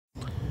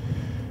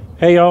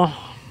Hey y'all,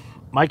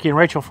 Mikey and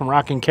Rachel from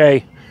Rockin'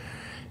 K,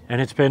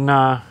 and it's been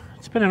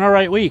an all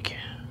right week.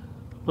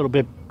 A little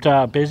bit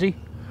busy,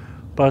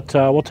 but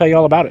we'll tell you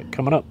all about it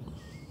coming up.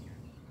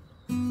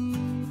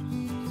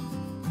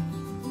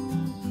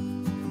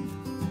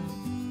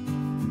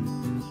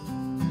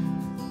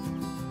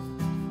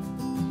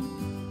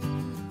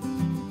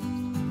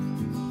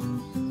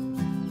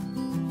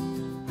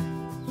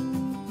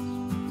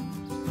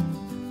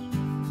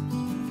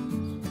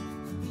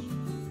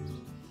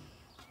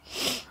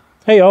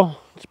 Hey y'all,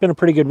 it's been a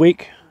pretty good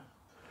week.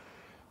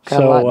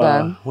 Got a lot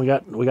done. We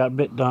got a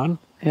bit done.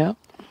 Yeah.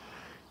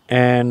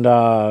 And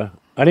I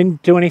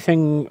didn't do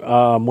anything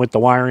with the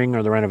wiring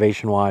or the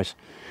renovation wise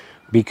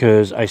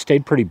because I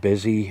stayed pretty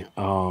busy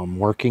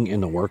working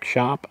in the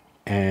workshop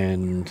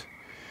and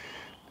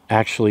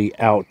actually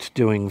out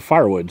doing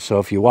firewood. So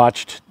if you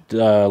watched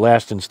the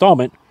last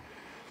installment,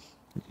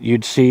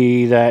 you'd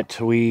see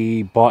that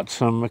we bought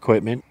some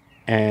equipment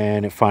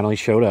and it finally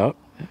showed up.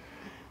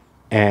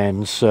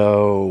 And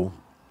so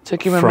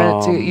Took you a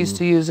minute to get used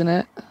to using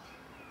it.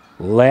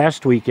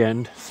 Last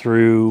weekend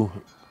through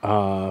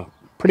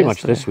pretty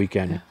much this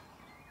weekend,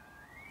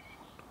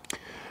 yeah.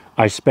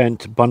 I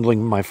spent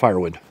bundling my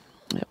firewood.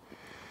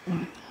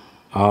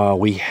 Yep.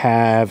 We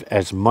have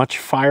as much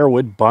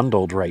firewood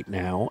bundled right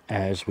now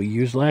as we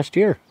used last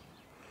year.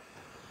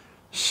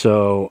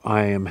 So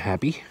I am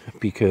happy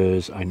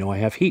because I know I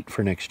have heat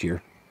for next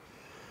year.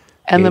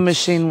 And the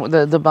machine,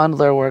 the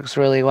bundler works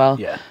really well.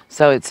 Yeah.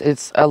 So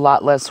it's a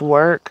lot less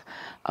work.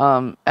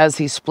 As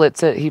he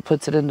splits it, he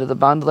puts it into the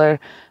bundler.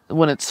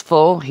 When it's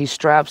full, he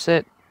straps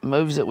it,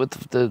 moves it with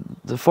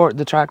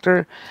the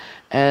tractor,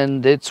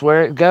 and it's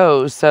where it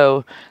goes.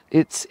 So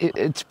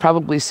it's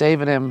probably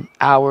saving him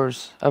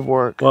hours of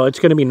work. Well, it's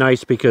going to be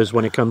nice because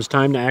when it comes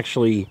time to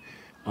actually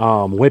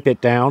whip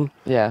it down,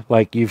 yeah,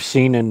 like you've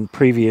seen in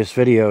previous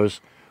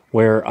videos,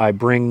 where I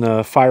bring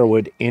the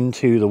firewood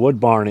into the wood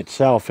barn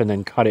itself and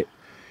then cut it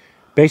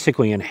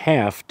basically in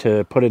half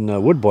to put in the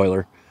wood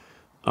boiler.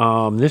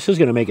 This is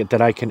going to make it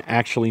that I can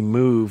actually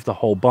move the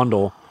whole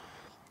bundle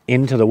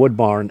into the wood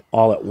barn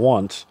all at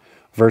once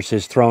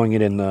versus throwing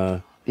it in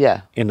the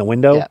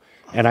window. Yeah.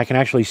 And I can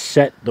actually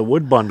set the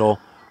wood bundle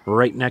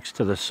right next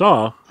to the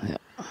saw,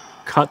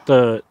 cut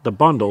the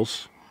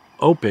bundles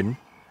open,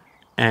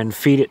 and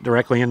feed it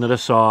directly into the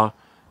saw,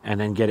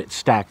 and then get it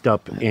stacked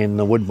up in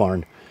the wood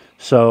barn.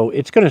 So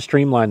it's going to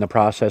streamline the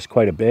process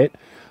quite a bit.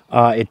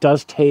 It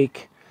does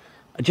take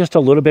just a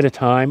little bit of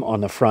time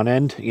on the front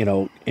end, you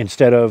know,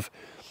 instead of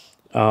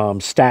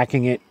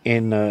stacking it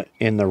in the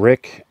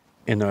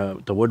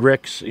wood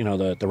ricks, you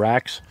know, the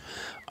racks.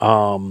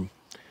 You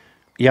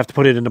have to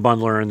put it in the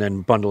bundler and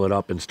then bundle it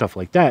up and stuff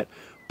like that.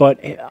 But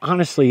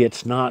honestly,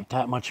 it's not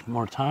that much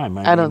more time.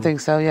 I don't think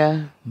so.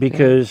 Yeah.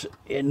 Because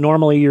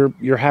normally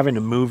you're having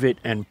to move it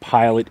and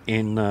pile it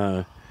in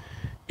the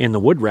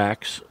wood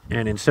racks,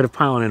 and instead of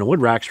piling in the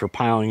wood racks, we're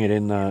piling it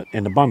in the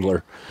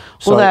bundler.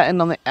 So, well, that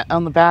and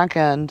on the back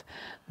end,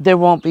 there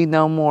won't be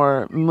no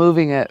more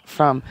moving it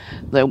from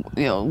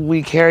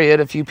we carry it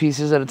a few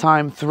pieces at a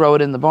time, throw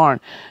it in the barn.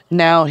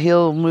 Now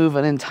he'll move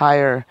an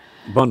entire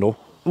bundle,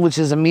 which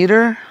is a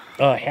meter,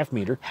 half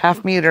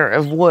meter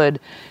of wood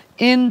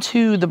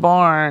into the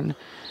barn.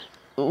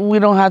 We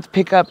don't have to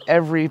pick up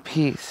every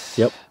piece.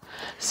 Yep.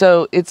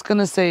 So it's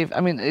gonna save. I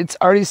mean, it's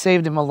already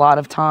saved him a lot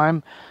of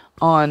time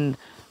on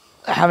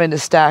having to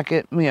stack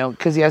it,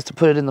 because he has to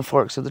put it in the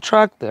forks of the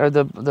truck or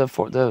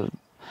the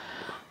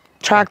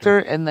tractor,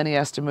 and then he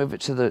has to move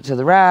it to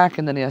the rack,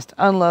 and then he has to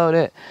unload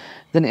it.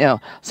 Then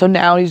so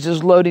now he's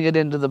just loading it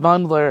into the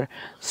bundler,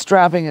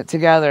 strapping it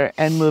together,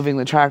 and moving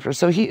the tractor.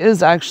 So he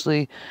is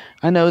actually.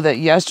 I know that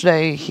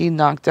yesterday he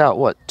knocked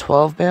out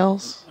 12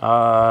 bales.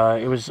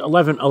 It was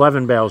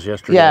 11 bales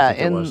yesterday. Yeah, I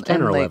think it was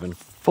 10 or 11.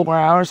 4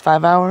 hours,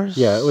 5 hours.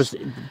 Yeah, it was.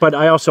 But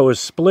I also was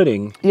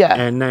splitting. Yeah.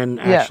 And then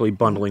actually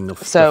bundling the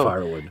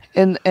firewood.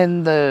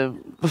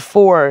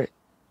 Before,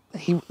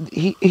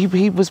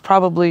 he was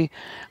probably,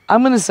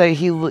 I'm going to say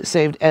he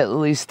saved at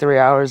least 3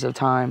 hours of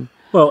time.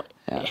 Well,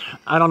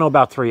 I don't know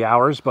about 3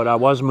 hours, but I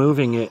was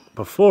moving it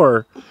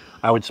before.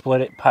 I would split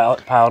it, pile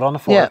it on the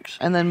forks,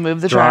 and then move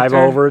the tractor.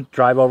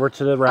 Drive over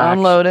to the racks,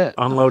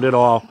 unload it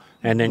all,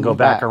 and then go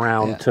back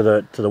around to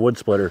the wood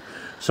splitter.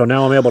 So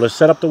now I'm able to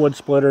set up the wood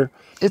splitter.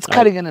 It's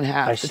cutting it in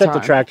half. I set the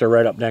tractor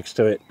right up next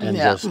to it and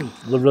just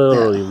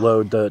literally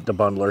load the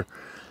bundler.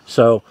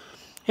 So,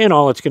 in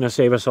all, it's going to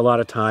save us a lot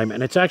of time,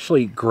 and it's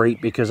actually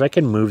great because I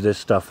can move this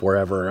stuff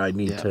wherever I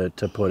need to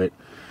put it.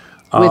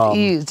 With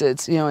ease,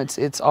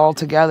 it's all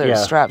together,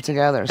 strapped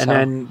together. And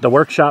then the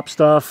workshop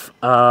stuff.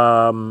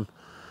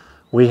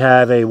 We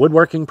have a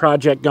woodworking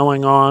project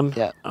going on,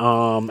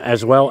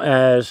 as well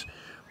as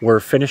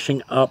we're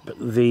finishing up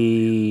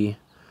the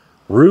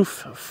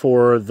roof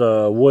for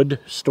the wood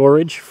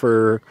storage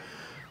for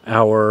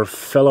our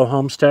fellow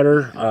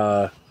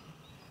homesteader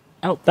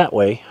out that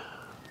way.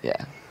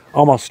 Yeah.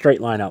 Almost straight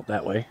line out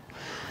that way.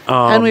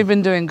 And we've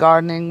been doing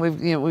gardening.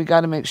 We've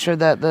got to make sure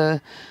that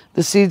the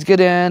seeds get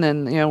in,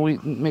 and we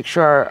make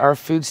sure our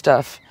food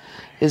stuff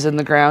is in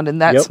the ground.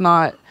 And that's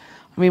not.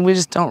 I mean, we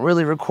just don't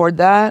really record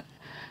that.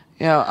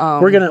 You know,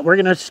 we're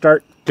gonna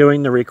start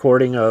doing the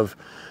recording of,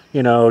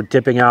 you know,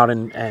 dipping out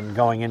and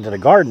going into the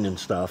garden and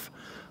stuff,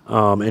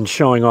 and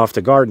showing off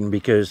the garden,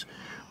 because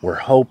we're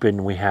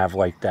hoping we have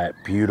like that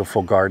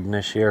beautiful garden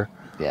this year.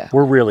 Yeah.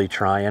 We're really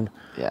trying.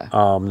 Yeah.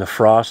 The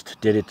frost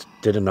did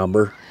a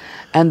number.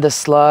 And the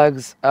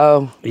slugs.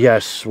 Oh.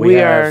 Yes,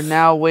 We are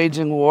now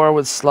waging war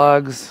with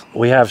slugs.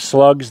 We have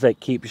slugs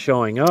that keep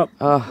showing up.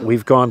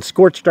 We've gone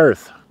scorched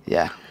earth.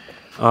 Yeah.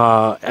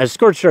 As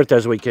scorched earth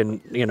as we can,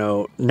 you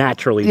know,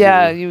 naturally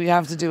Yeah, do. you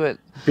have to do it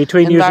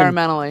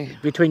environmentally.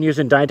 Between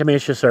using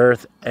diatomaceous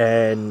earth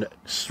and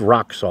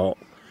rock salt.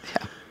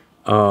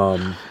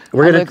 Yeah.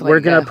 We're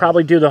gonna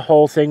probably do the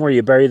whole thing where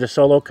you bury the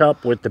solo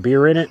cup with the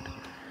beer in it.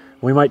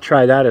 We might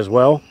try that as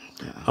well.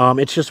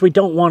 It's just we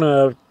don't want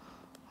to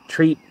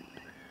treat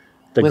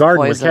the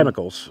garden with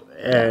chemicals,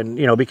 and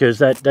you know, because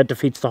that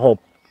defeats the whole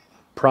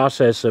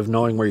process of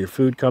knowing where your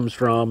food comes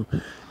from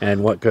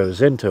and what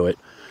goes into it.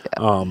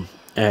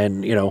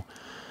 And you know,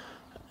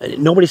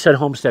 nobody said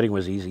homesteading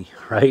was easy,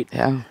 right?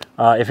 Yeah.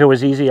 If it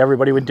was easy,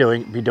 everybody would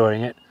be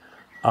doing it.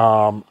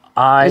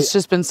 It's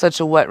just been such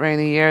a wet,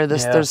 rainy year.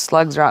 There's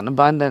slugs are out in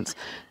abundance.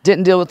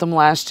 Didn't deal with them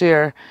last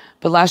year,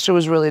 but last year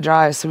was really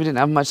dry, so we didn't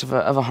have much of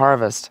a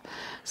harvest.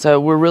 So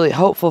we're really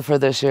hopeful for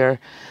this year.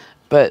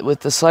 But with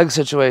the slug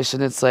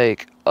situation, it's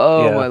like,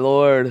 oh my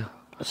Lord.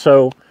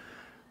 So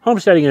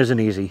homesteading isn't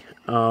easy,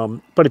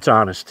 but it's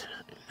honest.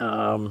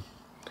 You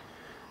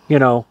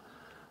know,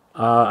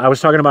 I was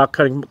talking about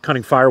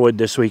cutting firewood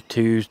this week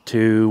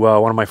to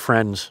one of my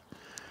friends,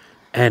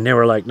 and they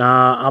were like,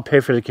 "Nah, I'll pay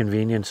for the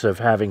convenience of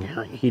having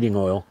heating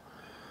oil."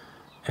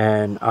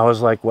 And I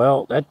was like,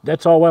 "Well,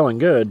 that's all well and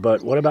good,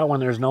 but what about when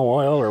there's no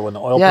oil, or when the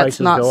oil prices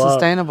go up? It's not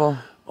sustainable.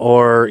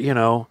 Or you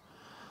know,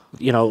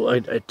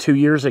 2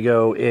 years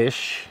ago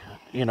ish,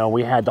 you know,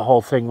 we had the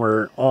whole thing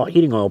where all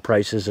heating oil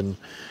prices and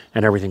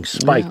everything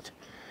spiked,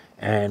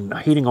 and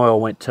heating oil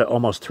went to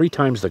almost 3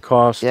 times the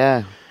cost.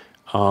 Yeah.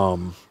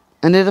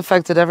 And it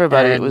affected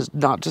everybody. It was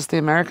not just the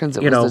Americans.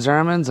 It was the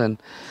Germans, and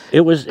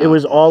it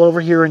was all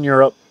over here in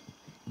Europe.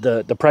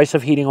 The price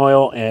of heating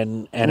oil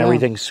and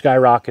everything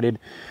skyrocketed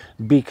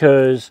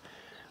because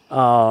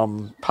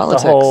the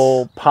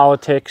whole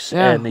politics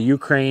and the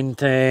Ukraine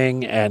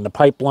thing and the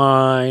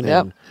pipeline.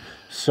 And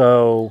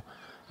so,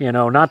 you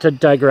know, not to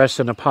digress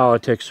into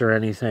politics or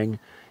anything,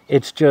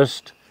 it's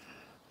just,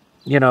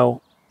 you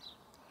know,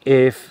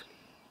 if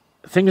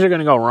things are going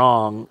to go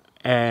wrong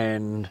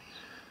and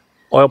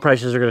oil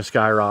prices are going to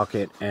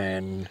skyrocket,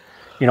 and,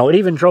 you know, it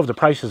even drove the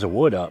prices of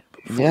wood up,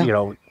 you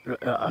know,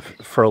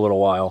 for a little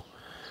while,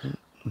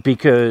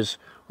 because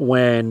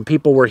when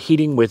people were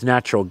heating with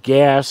natural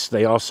gas,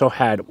 they also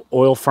had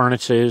oil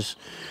furnaces,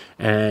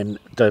 and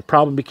the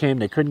problem became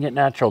they couldn't get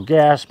natural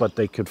gas, but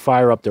they could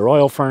fire up their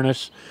oil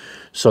furnace,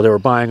 so they were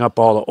buying up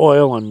all the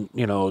oil, and,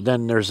 you know,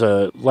 then there's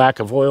a lack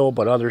of oil,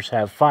 but others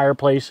have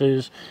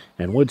fireplaces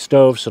and wood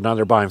stoves, so now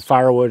they're buying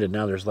firewood, and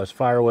now there's less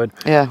firewood.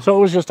 Yeah. So it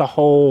was just a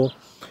whole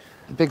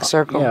big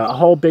circle. Yeah, a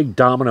whole big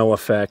domino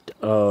effect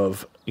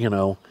of, you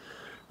know,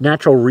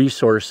 natural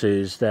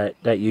resources that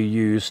you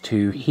use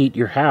to heat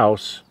your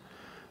house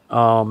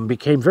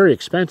became very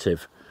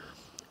expensive.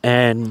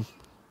 And,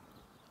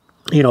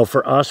 you know,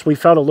 for us, we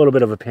felt a little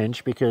bit of a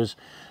pinch because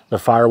the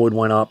firewood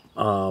went up.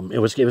 It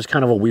was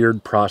kind of a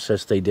weird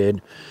process they did.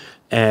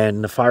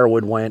 And the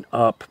firewood went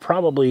up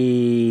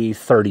probably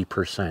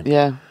 30%.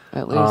 Yeah,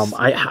 at least.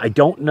 I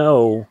don't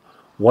know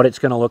what it's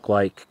going to look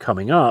like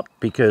coming up,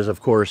 because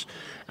of course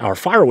our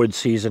firewood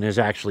season is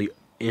actually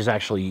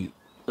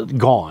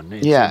gone.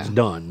 It's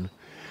done.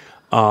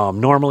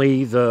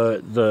 Normally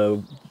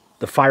the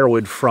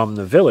firewood from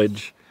the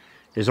village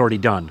is already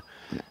done,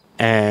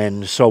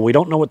 and so we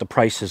don't know what the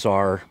prices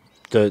are.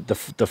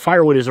 The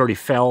firewood is already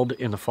felled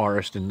in the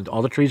forest, and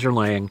all the trees are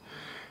laying,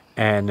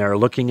 and they're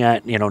looking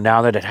at, you know,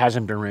 now that it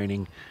hasn't been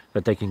raining,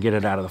 that they can get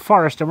it out of the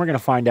forest, and we're going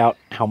to find out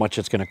how much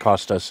it's going to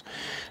cost us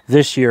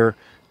this year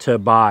to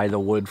buy the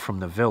wood from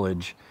the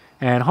village,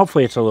 and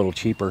hopefully it's a little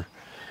cheaper,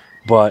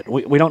 but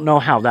we don't know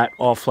how that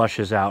all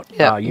flushes out.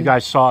 You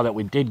guys saw that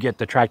we did get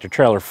the tractor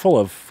trailer full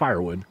of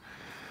firewood,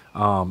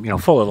 you know,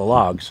 full of the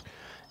logs,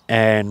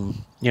 and,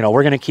 you know,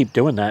 we're going to keep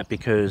doing that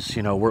because,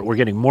 you know, we're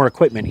getting more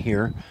equipment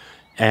here,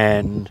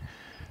 and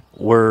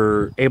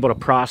we're able to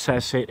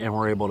process it, and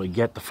we're able to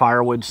get the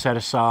firewood set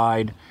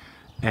aside,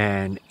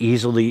 and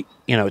easily,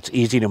 you know, it's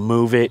easy to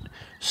move it,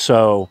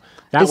 so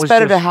it's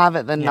better to have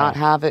it than not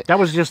have it. That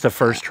was just the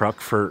first truck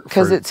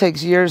because it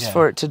takes years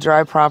for it to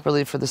dry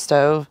properly for the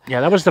stove.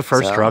 Yeah, that was the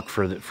first truck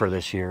for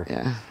this year.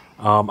 Yeah.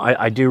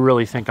 I do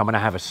really think I'm going to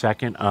have a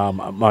second.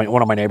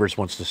 One of my neighbors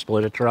wants to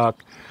split a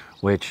truck,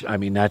 which, I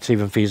mean, that's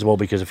even feasible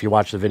because if you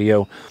watch the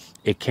video,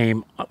 it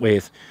came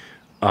with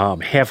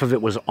half of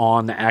it was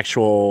on the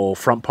actual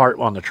front part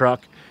on the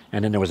truck,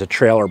 and then there was a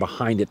trailer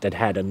behind it that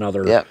had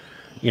another,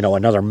 you know,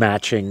 another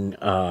matching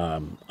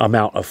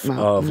amount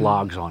of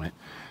logs on it.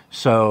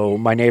 So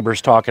my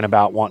neighbor's talking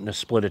about wanting to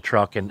split a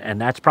truck,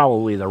 and that's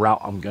probably the route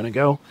I'm going to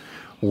go,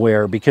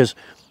 because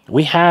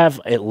we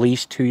have at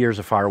least 2 years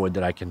of firewood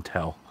that I can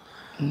tell.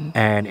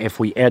 And if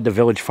we add the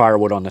village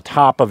firewood on the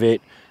top of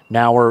it,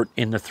 Now we're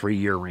in the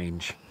 3-year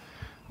range.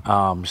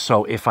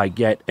 So if I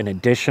get an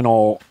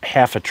additional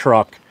half a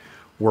truck,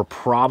 we're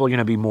probably going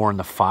to be more in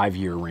the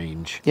 5-year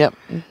range. Yep.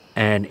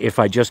 And if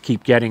I just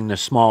keep getting the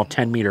small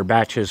 10-meter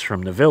batches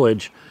from the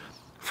village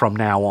from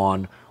now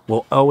on,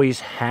 we'll always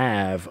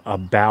have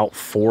about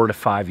 4 to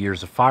 5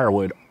 years of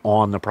firewood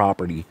on the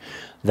property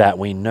that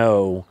we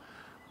know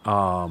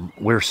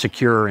we're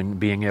secure in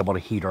being able to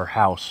heat our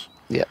house.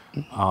 Yep.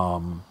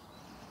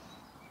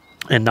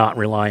 And not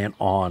reliant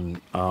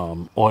on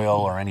oil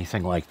or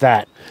anything like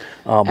that.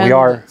 We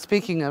are.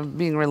 Speaking of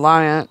being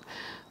reliant,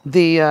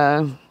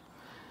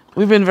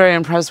 we've been very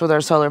impressed with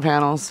our solar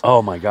panels.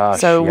 Oh my gosh!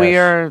 So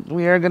yes.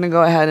 we are going to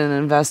go ahead and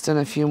invest in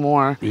a few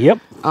more. Yep.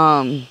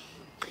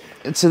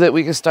 So that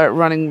we can start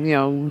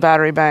running,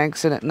 battery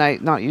banks and at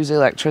night not use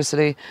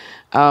electricity.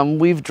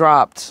 We've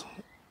dropped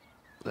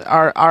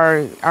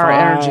our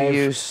energy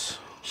use.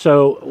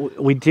 So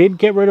we did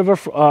get rid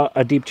of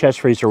a deep chest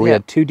freezer. We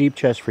had 2 deep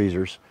chest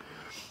freezers.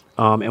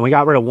 And we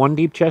got rid of 1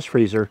 deep chest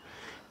freezer,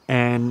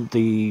 and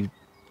the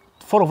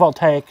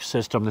photovoltaic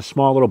system, the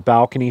small little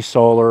balcony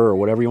solar or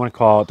whatever you want to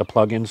call it, the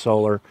plug-in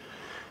solar,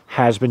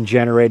 has been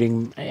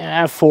generating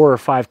 4 or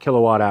 5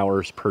 kilowatt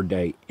hours per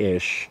day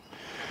ish.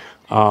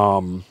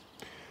 More.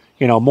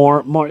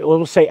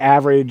 We'll say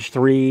average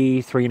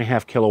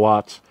 3.5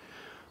 kilowatts.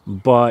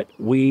 But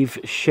we've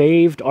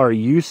shaved our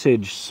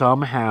usage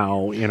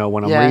somehow.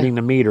 When I'm reading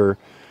the meter.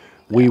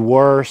 We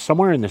were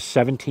somewhere in the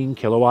 17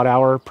 kilowatt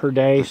hour per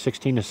day,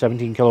 16 to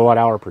 17 kilowatt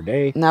hour per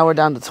day. Now we're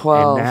down to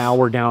 12. And now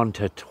we're down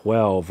to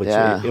 12. Which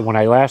when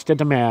I last did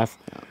the math,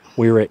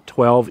 we were at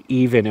 12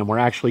 even, and we're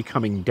actually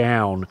coming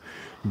down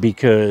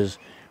because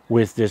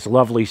with this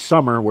lovely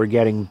summer, we're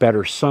getting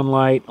better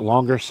sunlight,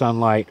 longer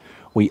sunlight.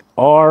 We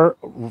are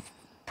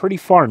pretty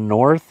far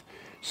north,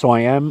 so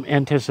I am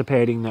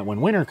anticipating that when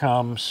winter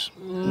comes,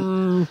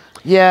 we'll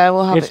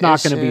have it's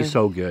not going to be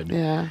so good.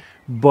 Yeah.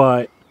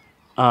 But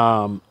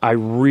I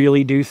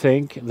really do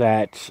think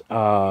that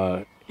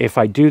if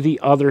I do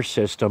the other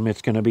system,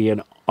 it's going to be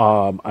a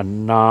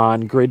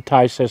non-grid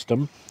tie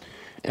system.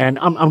 And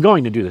I'm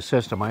going to do the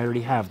system. I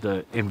already have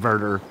the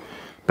inverter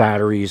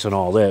batteries and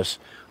all this.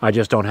 I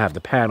just don't have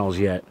the panels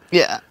yet.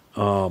 Yeah.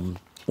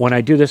 When I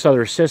do this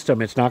other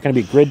system, it's not going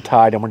to be grid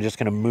tied, and we're just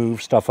going to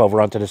move stuff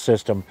over onto the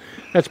system.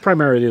 That's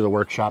primarily the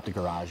workshop, the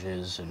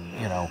garages, and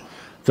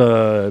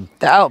the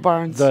out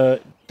barns.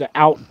 The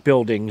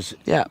outbuildings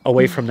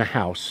away from the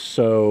house.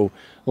 So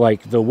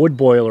like the wood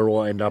boiler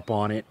will end up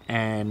on it,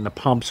 and the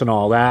pumps and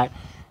all that,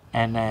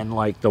 and then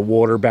like the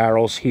water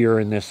barrels here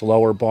in this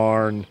lower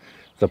barn,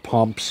 the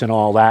pumps and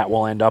all that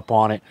will end up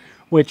on it,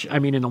 which I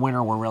mean in the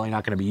winter we're really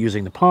not going to be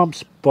using the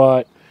pumps,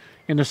 but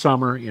in the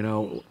summer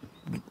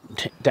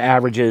the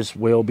averages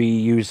will be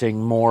using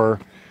more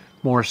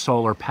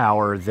solar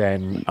power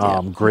than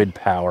grid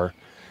power.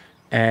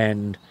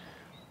 And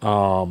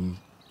I'm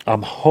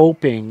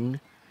hoping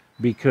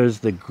because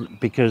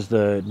it's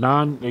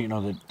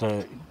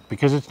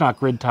not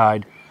grid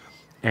tied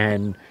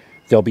and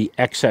there'll be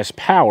excess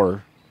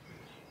power,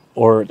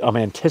 or I'm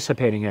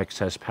anticipating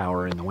excess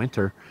power in the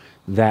winter,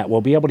 that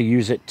we'll be able to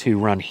use it to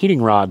run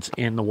heating rods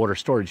in the water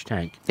storage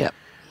tank. Yep.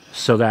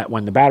 So that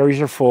when the batteries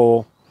are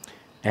full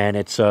and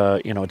it's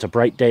a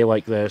bright day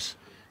like this,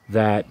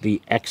 that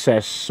the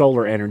excess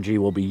solar energy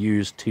will be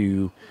used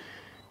to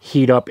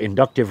heat up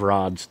inductive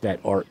rods that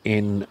are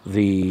in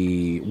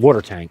the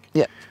water tank.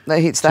 Yeah, that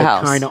heats the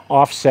house. To kind of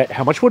offset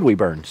how much wood we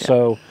burn. Yeah.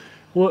 So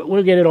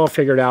we'll get it all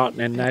figured out,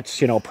 and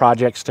that's,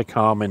 projects to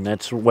come, and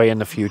that's way in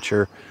the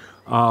future.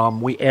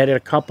 We added a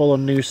couple of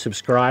new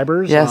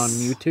subscribers on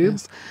YouTube.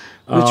 Yes.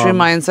 Which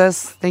reminds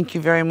us, thank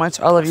you very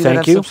much, all of you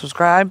that have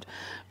subscribed.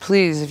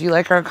 Please, if you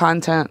like our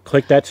content,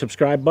 click that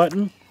subscribe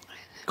button,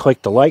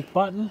 click the like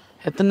button,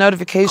 hit the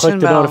notification bell.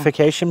 Click the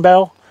notification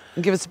bell.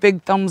 And give us a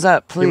big thumbs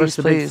up, please. Give us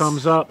a big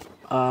thumbs up.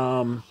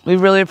 We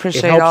really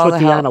appreciate all the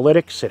help. It helps with the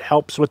analytics. It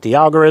helps with the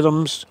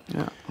algorithms.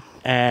 Yeah.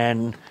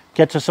 And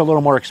gets us a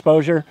little more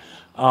exposure.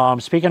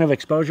 Speaking of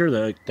exposure,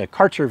 the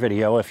Karcher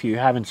video, if you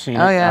haven't seen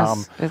it. Oh,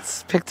 yes.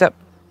 It's picked up.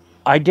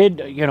 I did,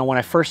 when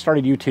I first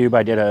started YouTube,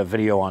 I did a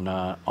video on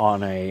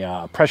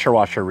a pressure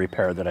washer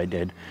repair that I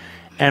did.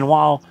 And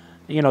while,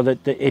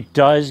 it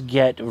does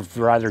get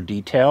rather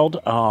detailed,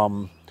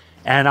 and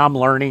I'm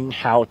learning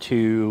how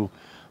to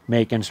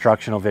make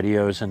instructional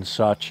videos and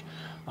such,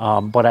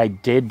 but I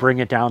did bring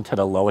it down to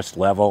the lowest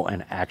level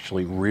and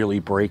actually really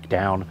break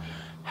down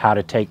how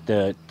to take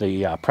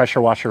the pressure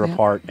washer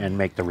apart and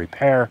make the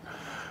repair.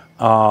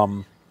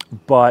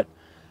 But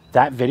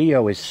that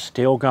video is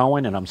still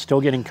going, and I'm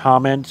still getting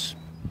comments,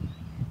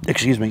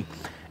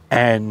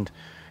 and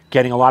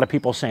getting a lot of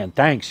people saying,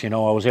 thanks, I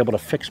was able to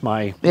fix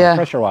my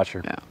pressure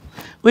washer. Yeah.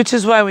 Which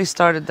is why we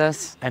started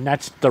this. And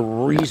that's the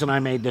reason I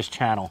made this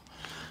channel.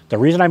 The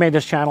reason I made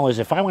this channel is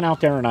if I went out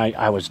there and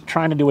I was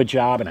trying to do a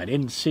job and I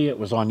didn't see it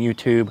was on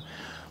YouTube,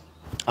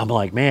 I'm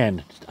like,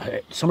 man,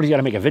 somebody's got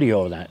to make a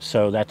video of that.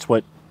 So that's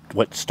what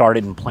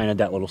started and planted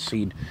that little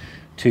seed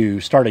to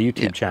start a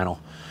YouTube channel.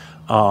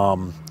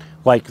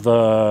 Like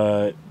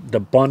the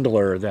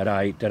bundler that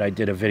I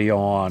did a video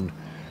on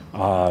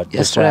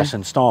this last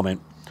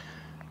installment.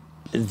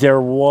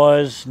 There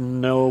was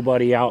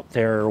nobody out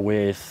there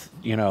with,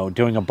 you know,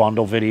 doing a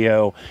bundle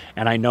video,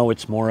 and I know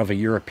it's more of a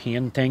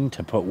European thing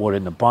to put wood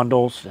in the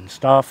bundles and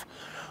stuff,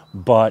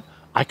 but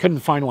I couldn't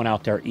find one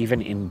out there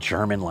even in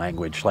German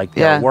language. Like,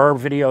 there were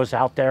videos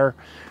out there,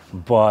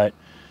 but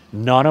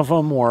none of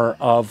them were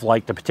of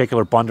like the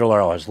particular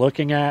bundler I was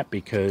looking at,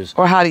 because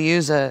or how to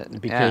use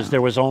it, because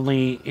there was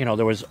only, you know,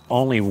 there was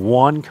only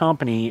one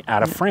company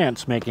out of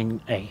France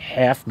making a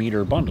 1/2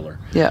 meter bundler.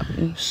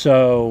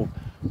 So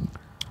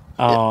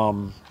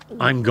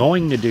I'm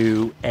going to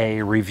do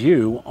a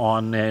review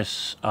on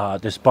this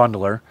this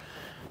bundler,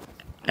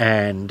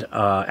 and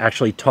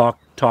actually talk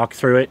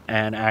through it,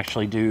 and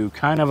actually do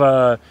kind of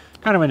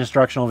an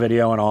instructional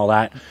video and all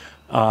that,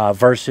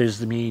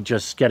 versus me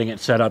just getting it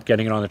set up,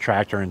 getting it on the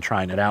tractor, and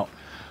trying it out.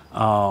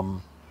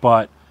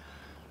 But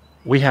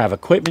we have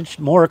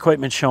more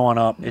equipment showing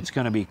up. It's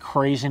going to be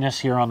craziness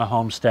here on the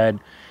homestead.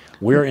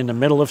 We're in the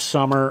middle of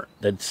summer.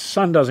 The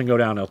sun doesn't go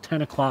down till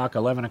 10 o'clock,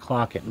 11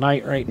 o'clock at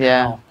night right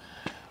now.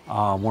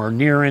 We're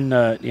nearing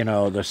the, you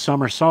know, the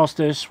summer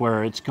solstice,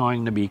 where it's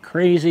going to be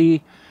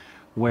crazy,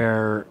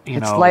 where, you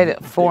know, it's light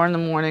at 4 in the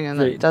morning,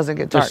 and it doesn't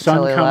get dark till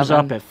 11. The sun comes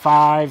up at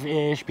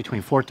 5-ish,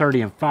 between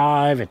 4:30 and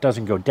 5. It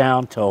doesn't go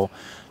down till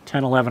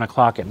 10, 11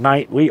 o'clock at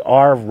night. We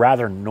are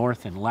rather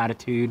north in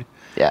latitude.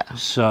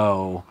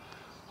 So...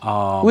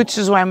 which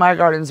is why my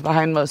garden's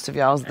behind most of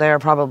y'all's there,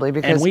 probably,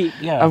 because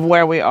of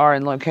where we are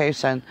in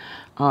location.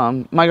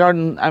 My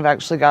garden, I've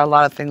actually got a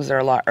lot of things that are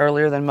a lot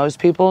earlier than most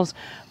people's.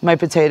 My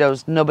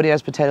potatoes, nobody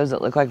has potatoes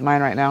that look like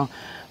mine right now,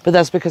 but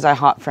that's because I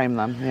hot frame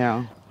them, you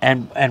know.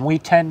 And we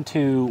tend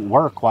to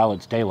work while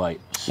it's daylight.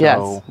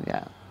 So,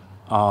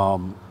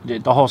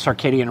 the whole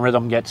circadian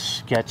rhythm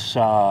gets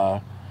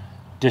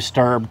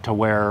disturbed to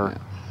where,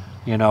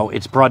 you know,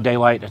 it's broad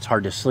daylight, it's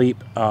hard to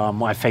sleep.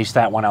 I faced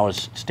that when I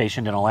was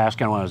stationed in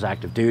Alaska, when I was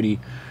active duty,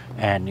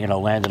 and, you know,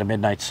 landed a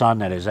midnight sun.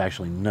 That is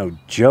actually no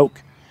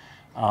joke.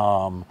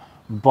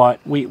 But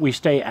we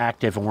stay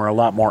active, and we're a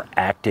lot more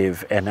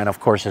active. And then, of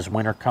course, as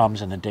winter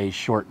comes and the days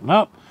shorten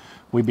up,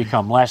 we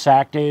become less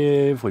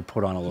active. We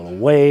put on a little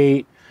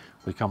weight.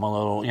 We become a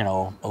little, you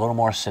know, a little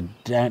more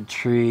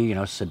sedentary, you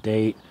know,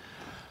 sedate.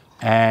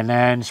 And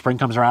then spring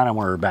comes around, and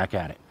we're back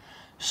at it.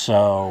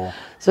 So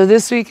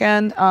this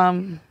weekend,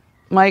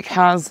 Mike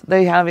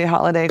they have a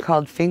holiday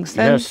called Pfingsten.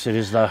 Yes, it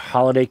is the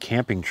holiday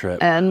camping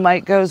trip. And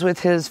Mike goes with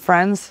his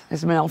friends,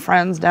 his male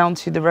friends, down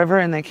to the river,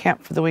 and they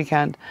camp for the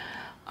weekend.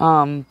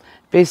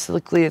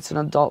 Basically, it's an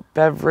adult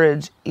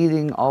beverage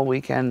eating all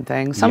weekend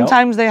thing.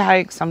 Sometimes they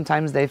hike,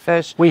 sometimes they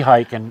fish. We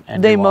hike and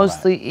they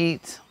mostly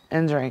eat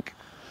and drink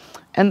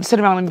and sit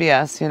around and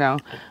BS, you know.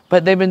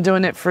 But they've been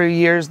doing it for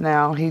years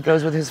now. He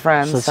goes with his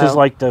friends. So this is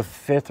like the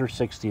 5th or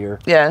 6th year.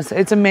 Yes,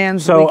 it's a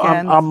man's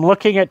weekend. So I'm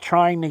looking at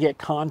trying to get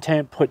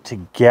content put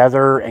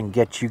together and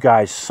get you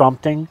guys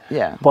something.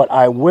 Yeah. But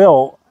I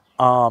will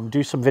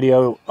do some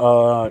video,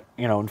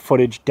 you know, and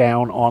footage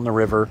down on the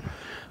river.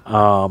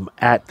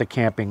 At the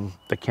camping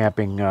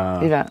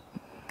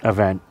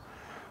event.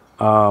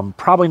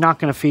 Probably not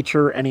going to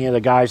feature any of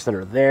the guys that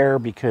are there,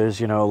 because,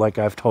 you know, like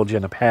I've told you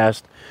in the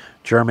past,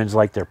 Germans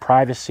like their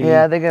privacy.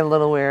 Yeah, they get a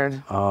little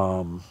weird.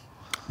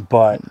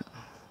 But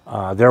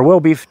there will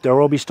be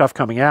stuff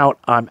coming out.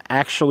 I'm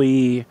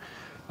actually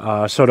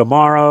so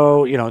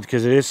tomorrow, you know,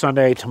 because it is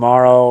Sunday,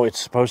 tomorrow it's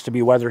supposed to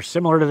be weather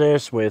similar to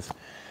this, with,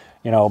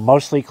 you know,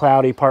 mostly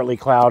cloudy, partly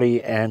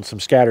cloudy, and some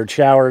scattered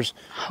showers.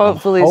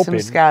 Hopefully some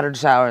scattered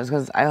showers,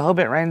 because I hope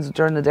it rains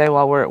during the day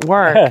while we're at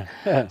work,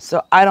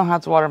 so I don't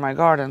have to water my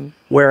garden.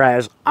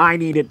 Whereas I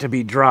need it to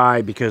be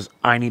dry, because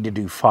I need to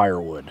do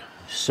firewood.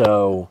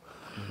 So,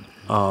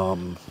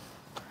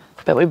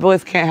 but we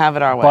both can't have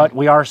it our way. But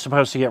we are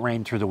supposed to get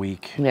rain through the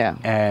week. Yeah.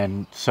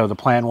 And so the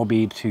plan will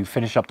be to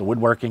finish up the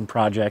woodworking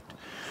project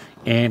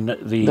in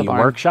the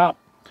workshop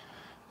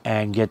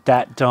and get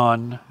that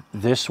done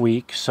this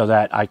week, so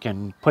that I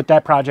can put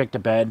that project to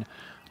bed,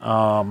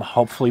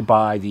 hopefully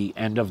by the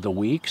end of the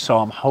week. So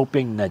I'm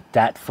hoping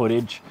that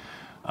footage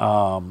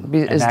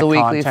is the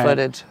weekly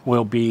footage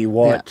will be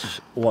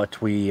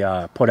what we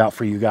put out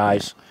for you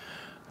guys.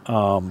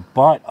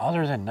 But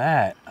other than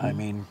that, I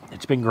mean,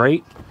 it's been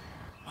great.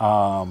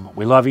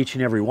 We love each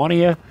and every one of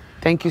you.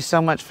 Thank you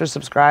so much for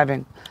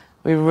subscribing.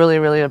 We really,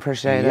 really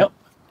appreciate it.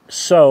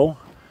 So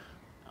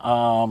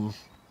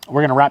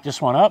we're going to wrap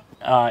this one up.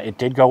 It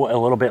did go a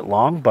little bit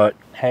long, but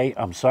hey,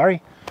 I'm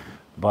sorry.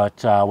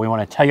 But we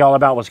want to tell you all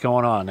about what's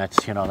going on.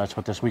 That's, you know, that's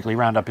what this weekly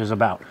roundup is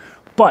about.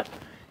 But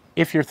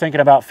if you're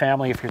thinking about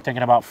family, if you're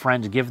thinking about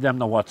friends, give them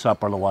the WhatsApp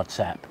or the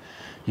WhatsApp.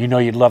 You know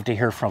you'd love to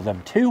hear from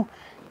them too.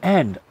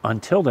 And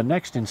until the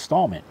next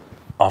installment,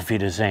 auf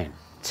Wiedersehen.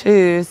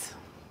 Tschüss.